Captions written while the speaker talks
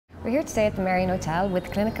We're here today at the Marion Hotel with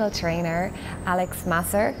clinical trainer Alex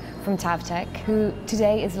Masser from Tavtech, who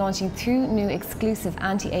today is launching 2 new exclusive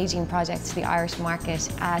anti-aging projects to the Irish market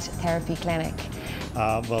at Therapie Clinic.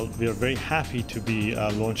 Well, we are very happy to be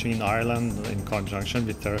launching in Ireland in conjunction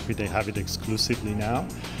with Therapie. They have it exclusively now.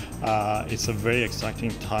 It's a very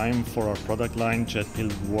exciting time for our product line. Jet Peel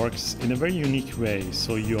works in a very unique way.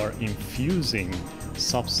 So you are infusing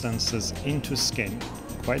substances into skin,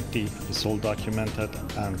 quite deep, it's all documented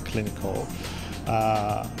and clinical,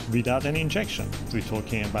 without any injection. We're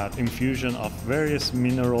talking about infusion of various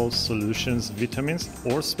minerals, solutions, vitamins,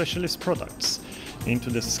 or specialist products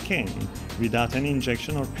into the skin without any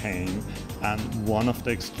injection or pain. And one of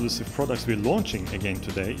the exclusive products we're launching again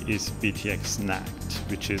today is BTX NACT,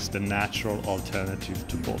 which is the natural alternative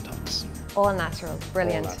to Botox. All natural,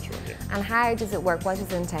 brilliant. All natural, yeah. And how does it work? What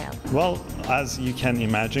does it entail? Well, as you can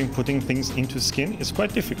imagine, putting things into skin is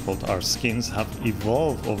quite difficult. Our skins have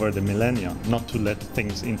evolved over the millennia not to let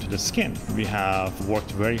things into the skin. We have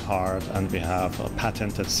worked very hard and we have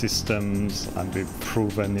patented systems, and we've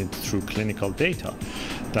proven it through clinical data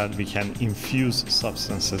that we can infuse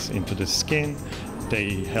substances into the skin.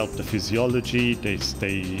 They help the physiology, they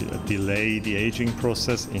delay the aging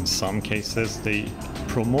process. In some cases, they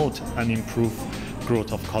promote and improve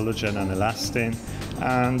growth of collagen and elastin,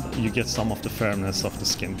 and you get some of the firmness of the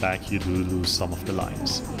skin back. You do lose some of the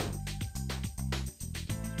lines.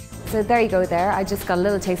 So there you go there. I just got a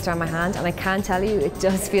little taster on my hand and I can tell you it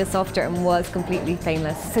does feel softer and was completely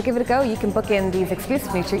painless. So give it a go. You can book in these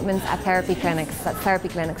exclusive new treatments at Therapie Clinics. That's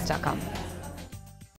therapieclinics.com.